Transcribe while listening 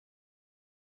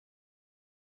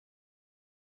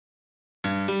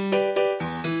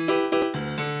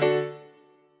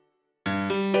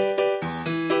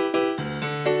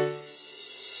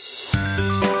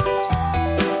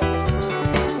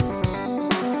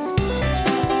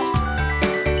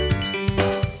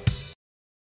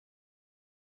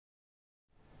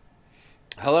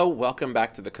Hello, welcome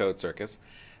back to the Code Circus.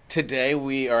 Today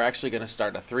we are actually going to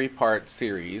start a three-part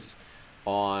series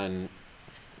on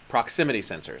proximity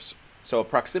sensors. So a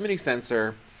proximity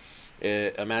sensor,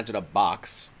 imagine a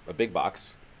box, a big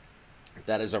box,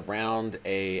 that is around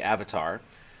a avatar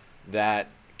that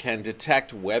can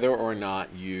detect whether or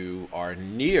not you are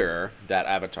near that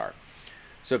avatar.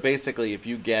 So basically, if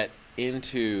you get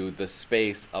into the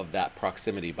space of that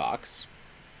proximity box,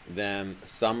 then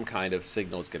some kind of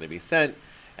signal is going to be sent,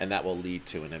 and that will lead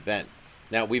to an event.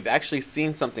 Now, we've actually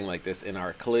seen something like this in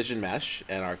our collision mesh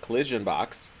and our collision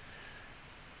box,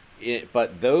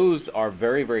 but those are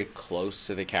very, very close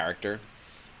to the character,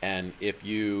 and if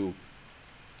you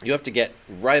have to get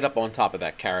right up on top of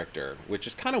that character, which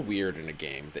is kind of weird in a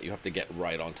game that you have to get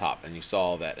right on top. And you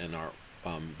saw that in our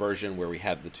version where we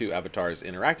had the two avatars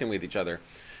interacting with each other.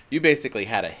 You basically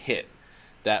had to hit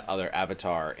that other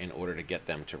avatar in order to get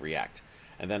them to react.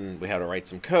 And then we had to write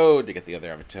some code to get the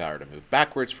other avatar to move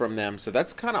backwards from them. So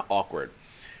that's kind of awkward.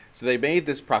 So they made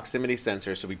this proximity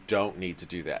sensor so we don't need to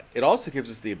do that. It also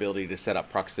gives us the ability to set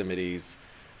up proximities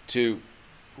to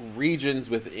regions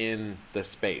within the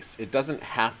space. It doesn't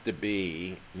have to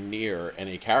be near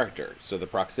any character. So the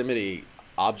proximity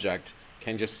object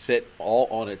can just sit all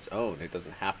on its own. It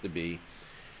doesn't have to be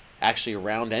actually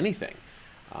around anything.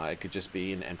 It could just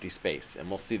be an empty space. And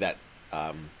we'll see that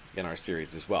in our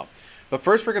series as well. But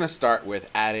first we're going to start with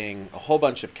adding a whole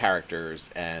bunch of characters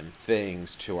and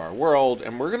things to our world.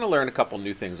 And we're going to learn a couple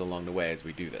new things along the way as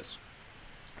we do this.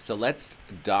 So let's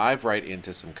dive right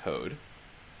into some code.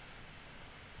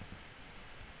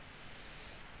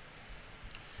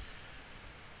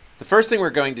 The first thing we're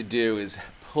going to do is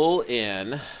pull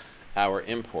in our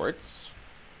imports.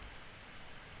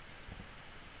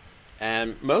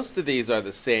 And most of these are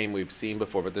the same we've seen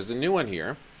before, but there's a new one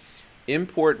here.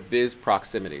 Import viz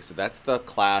proximity. So that's the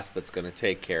class that's going to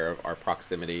take care of our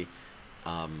proximity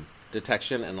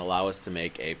detection and allow us to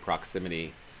make a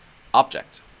proximity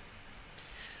object.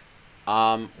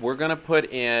 We're going to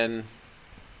put in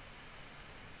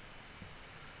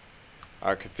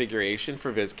our configuration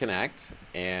for VizConnect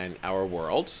and our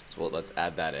world. So let's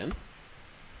add that in.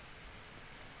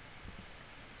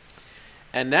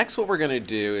 And next what we're going to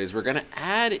do is we're going to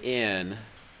add in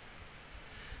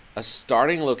a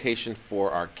starting location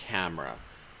for our camera.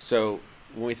 So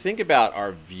when we think about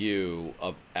our view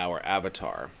of our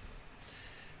avatar,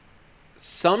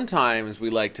 sometimes we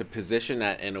like to position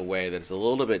that in a way that's a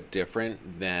little bit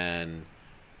different than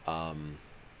the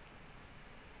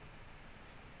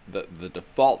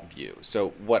default view.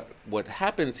 So what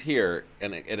happens here,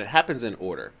 and it happens in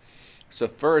order. So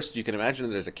first, you can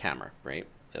imagine there's a camera, right?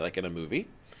 Like in a movie.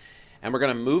 And we're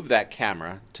going to move that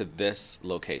camera to this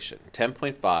location,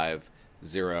 10.5,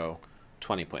 0,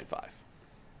 20.5.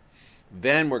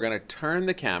 Then we're going to turn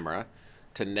the camera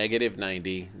to negative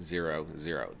 90, 0,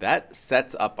 0. That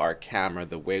sets up our camera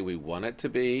the way we want it to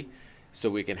be so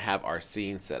we can have our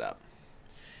scene set up.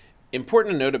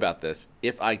 Important to note about this,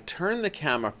 if I turn the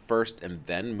camera first and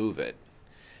then move it,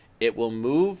 it will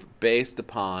move based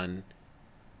upon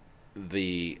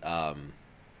the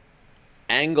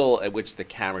angle at which the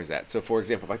camera is at. So for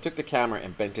example, if I took the camera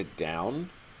and bent it down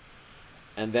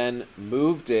and then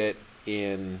moved it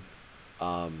in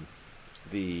I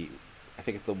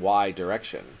think it's the Y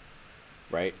direction,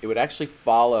 right? It would actually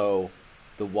follow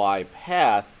the Y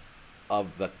path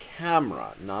of the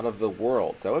camera, not of the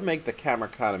world. So that would make the camera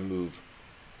kind of move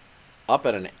up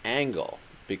at an angle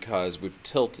because we've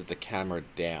tilted the camera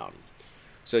down.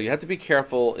 So you have to be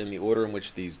careful in the order in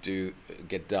which these do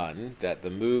get done, that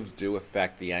the moves do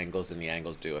affect the angles and the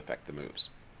angles do affect the moves.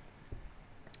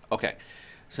 Okay,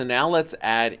 so now let's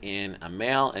add in a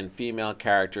male and female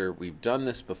character. We've done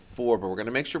this before, but we're going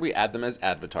to make sure we add them as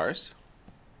avatars.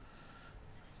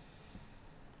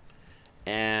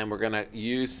 And we're going to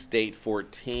use state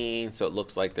 14 so it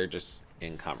looks like they're just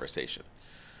in conversation.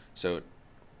 So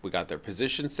we got their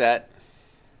position set,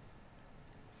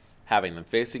 having them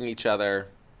facing each other.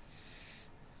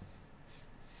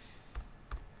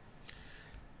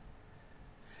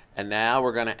 And now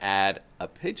we're going to add a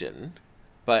pigeon,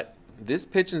 but this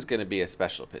pigeon is going to be a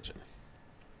special pigeon.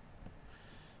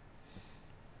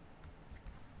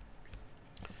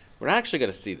 We're not actually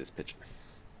going to see this pigeon.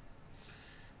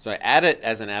 So I add it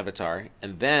as an avatar,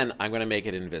 and then I'm going to make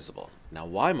it invisible. Now,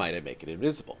 why might I make it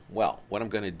invisible? Well, what I'm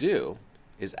going to do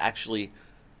is actually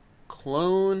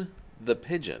clone the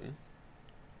pigeon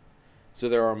so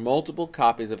there are multiple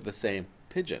copies of the same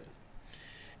pigeon.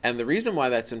 And the reason why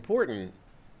that's important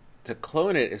to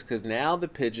clone it is because now the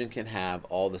pigeon can have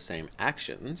all the same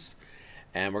actions,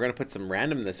 and we're going to put some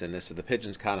randomness in this so the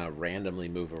pigeons kind of randomly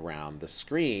move around the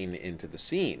screen into the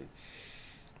scene.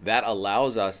 That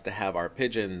allows us to have our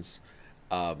pigeons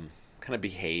kind of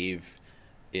behave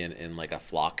in like a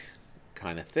flock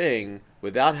kind of thing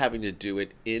without having to do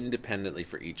it independently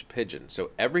for each pigeon.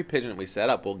 So every pigeon that we set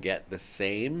up will get the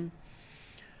same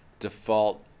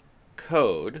default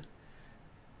code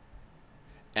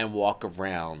and walk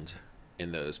around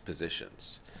in those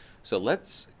positions. So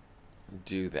let's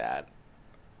do that.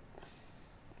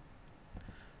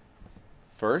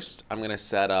 First, I'm going to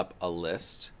set up a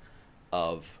list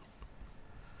of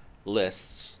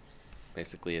lists,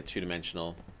 basically a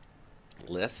two-dimensional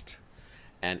list.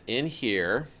 And in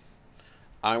here,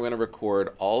 I'm going to record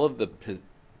all of the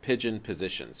pigeon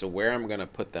positions, so where I'm going to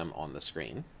put them on the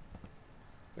screen.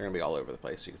 They're going to be all over the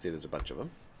place. You can see there's a bunch of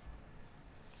them.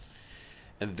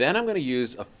 And then I'm going to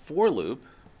use a for loop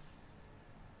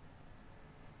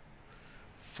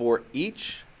for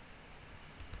each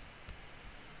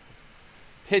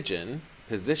pigeon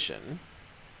position.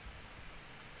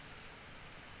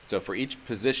 So for each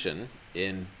position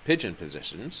in pigeon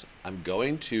positions, I'm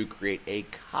going to create a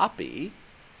copy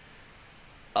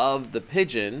of the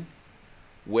pigeon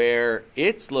where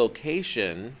its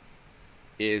location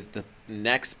is the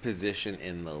next position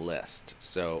in the list.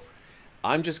 So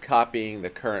I'm just copying the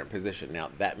current position. Now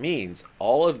that means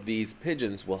all of these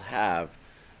pigeons will have,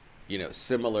 you know,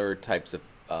 similar types of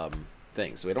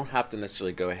things. So we don't have to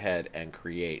necessarily go ahead and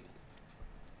create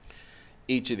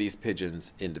each of these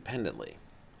pigeons independently.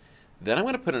 Then I'm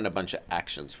going to put in a bunch of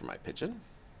actions for my pigeon.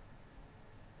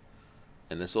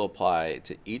 And this will apply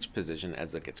to each position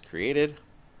as it gets created.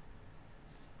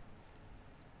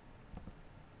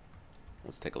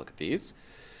 Let's take a look at these.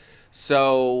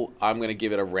 So I'm going to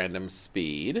give it a random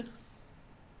speed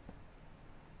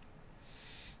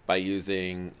by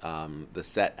using the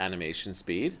set animation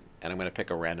speed. And I'm going to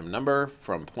pick a random number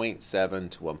from 0.7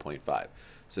 to 1.5.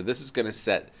 So this is going to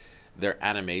set their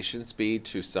animation speed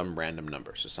to some random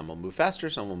number. So some will move faster,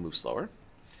 some will move slower.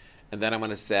 And then I'm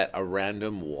going to set a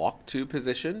random walk to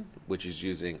position, which is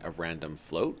using a random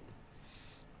float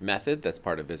method that's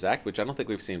part of visact, which I don't think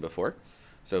we've seen before.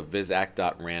 So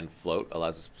visact.randFloat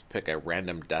allows us to pick a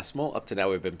random decimal. Up to now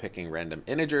we've been picking random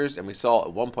integers, and we saw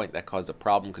at one point that caused a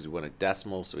problem because we wanted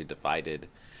decimal, so we divided.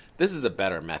 This is a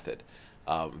better method,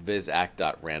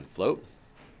 visact.randFloat.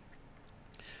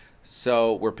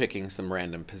 So we're picking some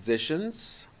random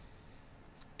positions,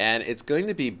 and it's going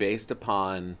to be based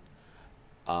upon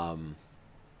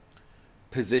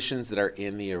positions that are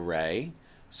in the array.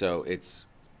 So it's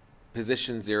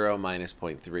position 0 minus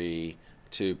 0.3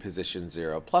 to position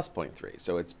 0 plus 0.3.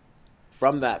 So it's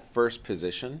from that first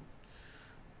position.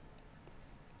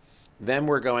 Then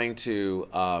we're going to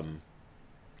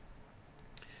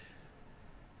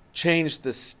change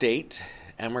the state,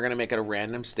 and we're going to make it a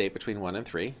random state between 1 and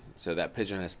 3. So that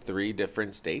pigeon has 3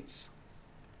 different states.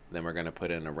 Then we're going to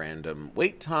put in a random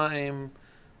wait time.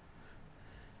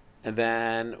 And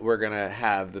then we're going to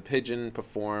have the pigeon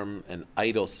perform an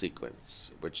idle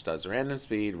sequence, which does random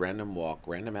speed, random walk,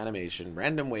 random animation,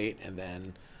 random wait, and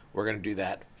then we're going to do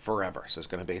that forever. So it's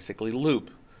going to basically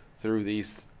loop through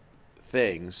these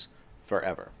things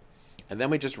forever. And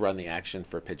then we just run the action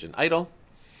for pigeon idle,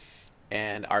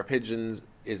 and our pigeons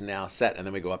is now set, and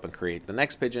then we go up and create the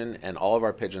next pigeon, and all of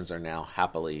our pigeons are now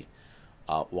happily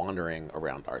wandering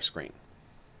around our screen.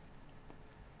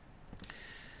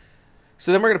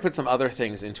 So then we're going to put some other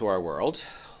things into our world.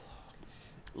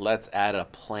 Let's add a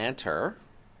planter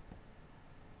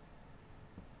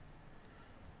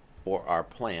for our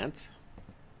plant,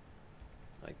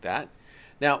 like that.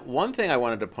 Now, one thing I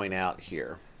wanted to point out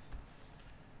here,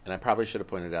 and I probably should have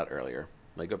pointed out earlier.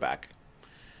 Let me go back.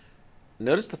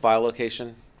 Notice the file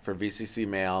location for VCC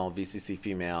male, VCC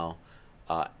female,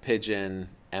 pigeon,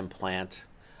 and plant.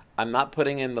 I'm not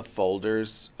putting in the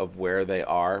folders of where they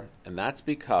are, and that's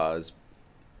because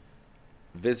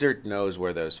Vizard knows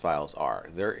where those files are.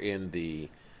 They're in the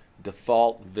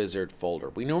default Vizard folder.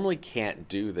 We normally can't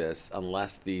do this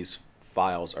unless these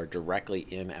files are directly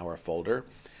in our folder.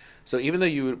 So even though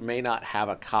you may not have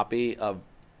a copy of,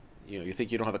 you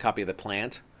think you don't have a copy of the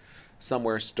plant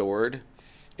somewhere stored,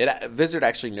 Vizard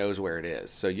actually knows where it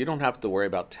is. So you don't have to worry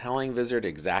about telling Vizard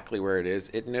exactly where it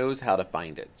is. It knows how to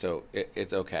find it. So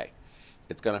it's okay.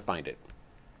 It's going to find it.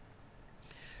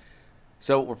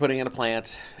 So we're putting in a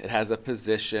plant. It has a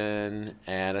position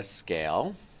and a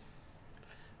scale.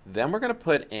 Then we're going to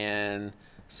put in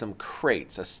some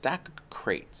crates, a stack of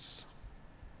crates.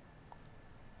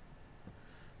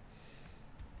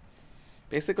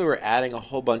 Basically, we're adding a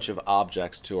whole bunch of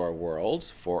objects to our world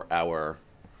for our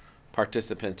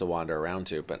participant to wander around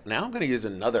to. But now I'm going to use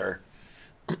another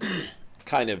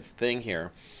kind of thing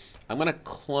here. I'm going to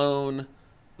clone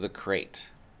the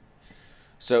crate.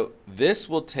 So this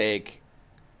will take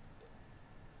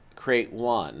crate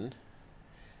 1,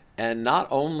 and not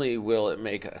only will it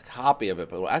make a copy of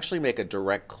it, but it will actually make a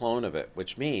direct clone of it,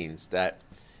 which means that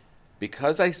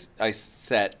because I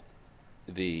set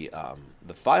the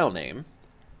file name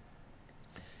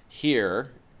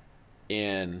here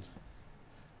in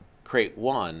crate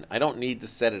 1, I don't need to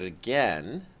set it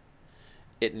again.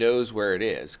 It knows where it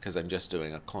is because I'm just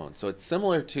doing a clone. So it's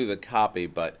similar to the copy,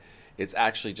 but it's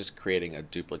actually just creating a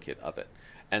duplicate of it.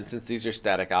 And since these are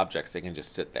static objects, they can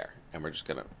just sit there, and we're just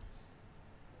going to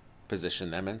position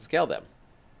them and scale them.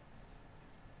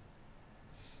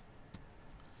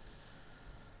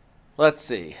 Let's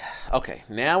see. Okay,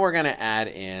 now we're going to add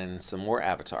in some more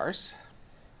avatars.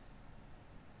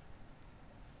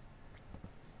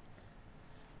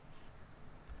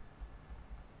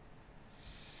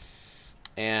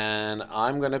 And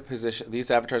I'm going to position,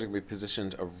 these avatars are going to be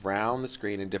positioned around the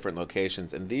screen in different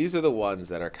locations. And these are the ones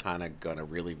that are kind of going to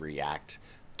really react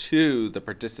to the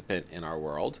participant in our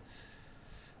world.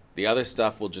 The other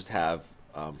stuff will just have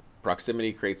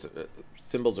proximity creates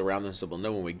symbols around them so we'll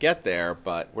know when we get there,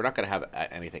 but we're not going to have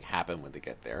anything happen when they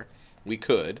get there. We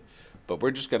could, but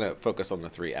we're just going to focus on the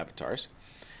 3 avatars.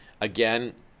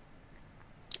 Again,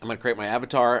 I'm going to create my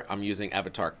avatar. I'm using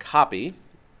avatar copy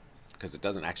because it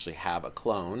doesn't actually have a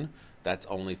clone. That's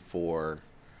only for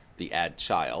the add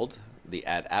child. The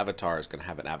add avatar is going to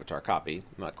have an avatar copy.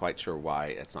 I'm not quite sure why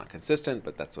it's not consistent,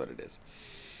 but that's what it is.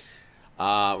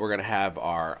 We're going to have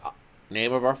our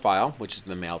name of our file, which is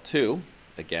the mail2.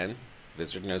 Again,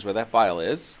 visitor knows where that file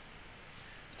is.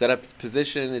 Set up its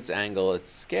position, its angle,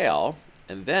 its scale,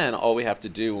 and then all we have to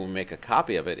do when we make a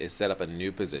copy of it is set up a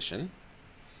new position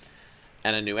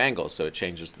and a new angle, so it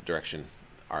changes the direction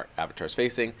our avatar is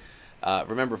facing.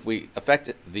 Remember, if we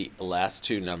affect the last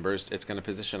 2 numbers, it's going to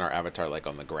position our avatar like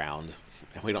on the ground,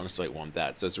 and we don't necessarily want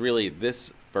that. So it's really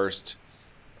this first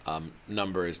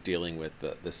number is dealing with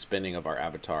the spinning of our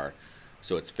avatar,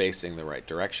 so it's facing the right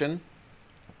direction.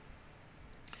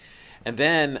 And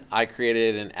then I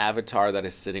created an avatar that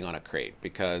is sitting on a crate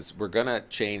because we're going to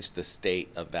change the state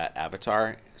of that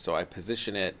avatar. So I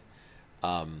position it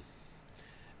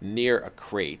near a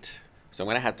crate. So I'm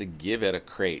going to have to give it a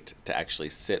crate to actually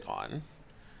sit on.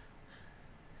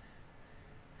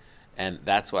 And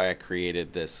that's why I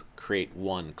created this crate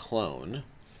 1 clone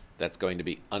that's going to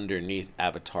be underneath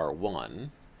avatar 1.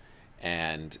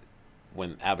 And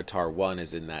when avatar 1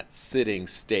 is in that sitting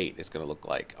state, it's going to look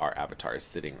like our avatar is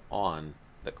sitting on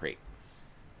the crate.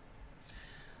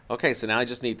 Okay, so now I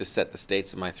just need to set the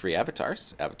states of my 3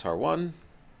 avatars. Avatar 1,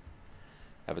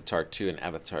 Avatar 2, and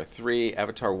Avatar 3.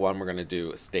 Avatar 1, we're going to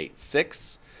do state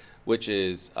 6, which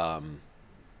is, I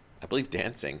believe,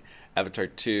 dancing. Avatar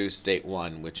 2, state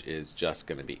 1, which is just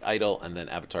going to be idle. And then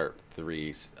Avatar 3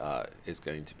 is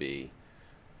going to be,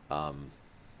 I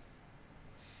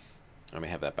may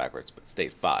have that backwards, but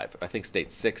state 5. I think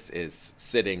state 6 is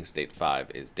sitting, state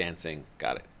 5 is dancing.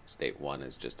 Got it. State 1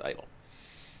 is just idle.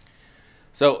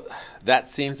 So that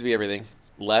seems to be everything.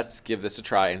 Let's give this a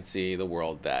try and see the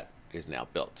world that is now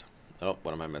built. Oh,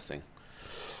 what am I missing?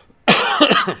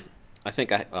 I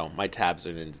think my tabs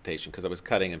are an indentation because I was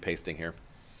cutting and pasting here.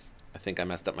 I think I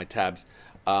messed up my tabs.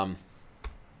 So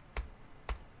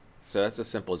that's as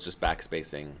simple as just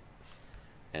backspacing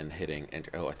and hitting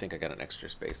enter. Oh, I think I got an extra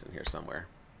space in here somewhere.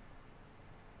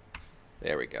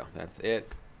 There we go. That's it.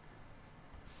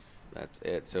 That's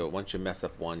it. So once you mess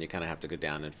up one, you kind of have to go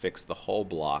down and fix the whole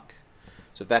block.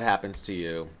 So if that happens to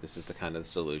you, this is the kind of the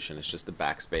solution. It's just a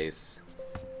backspace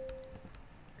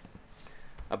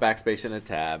and a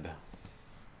tab.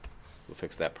 We'll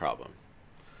fix that problem.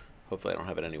 Hopefully I don't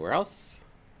have it anywhere else.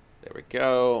 There we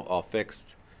go. All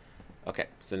fixed. Okay,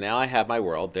 so now I have my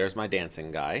world. There's my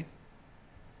dancing guy.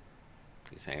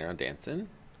 He's hanging around dancing.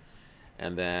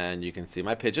 And then you can see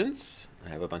my pigeons. I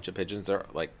have a bunch of pigeons.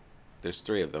 There's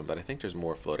 3 of them, but I think there's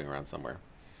more floating around somewhere.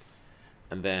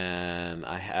 And then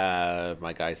I have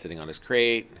my guy sitting on his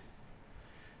crate.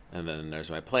 And then there's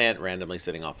my plant randomly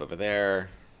sitting off over there.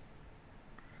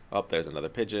 Oh, there's another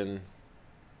pigeon.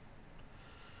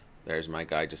 There's my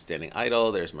guy just standing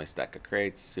idle. There's my stack of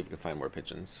crates. See if we can find more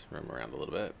pigeons. Roam around a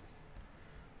little bit.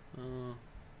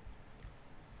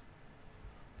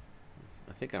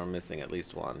 I think I'm missing at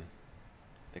least 1.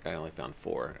 I think I only found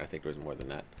 4. I think there was more than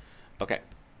that. Okay.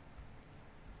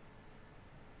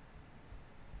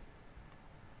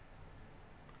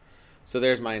 So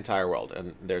there's my entire world,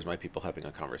 and there's my people having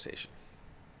a conversation.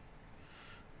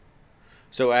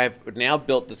 So I've now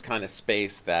built this kind of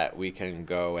space that we can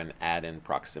go and add in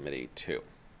proximity to.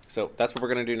 So that's what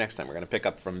we're going to do next time. We're going to pick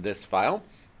up from this file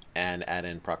and add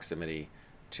in proximity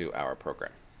to our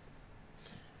program.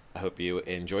 I hope you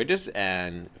enjoyed this,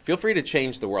 and feel free to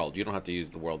change the world. You don't have to use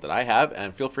the world that I have,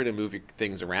 and feel free to move your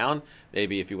things around.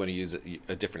 Maybe if you want to use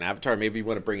a different avatar, maybe you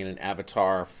want to bring in an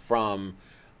avatar from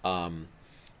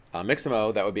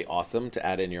Mixamo, that would be awesome to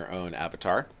add in your own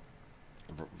avatar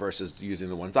versus using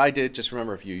the ones I did. Just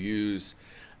remember, if you use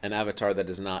an avatar that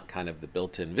is not kind of the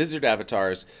built-in Wizard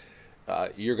avatars,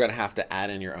 you're going to have to add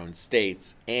in your own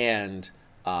states, and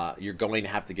you're going to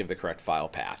have to give the correct file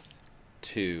path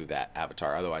to that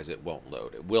avatar. Otherwise, it won't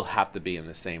load. It will have to be in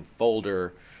the same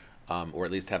folder, or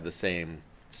at least have the same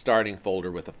starting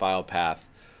folder with a file path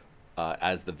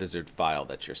as the Wizard file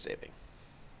that you're saving.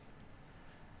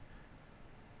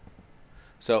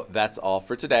 So that's all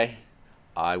for today.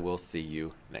 I will see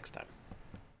you next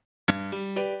time.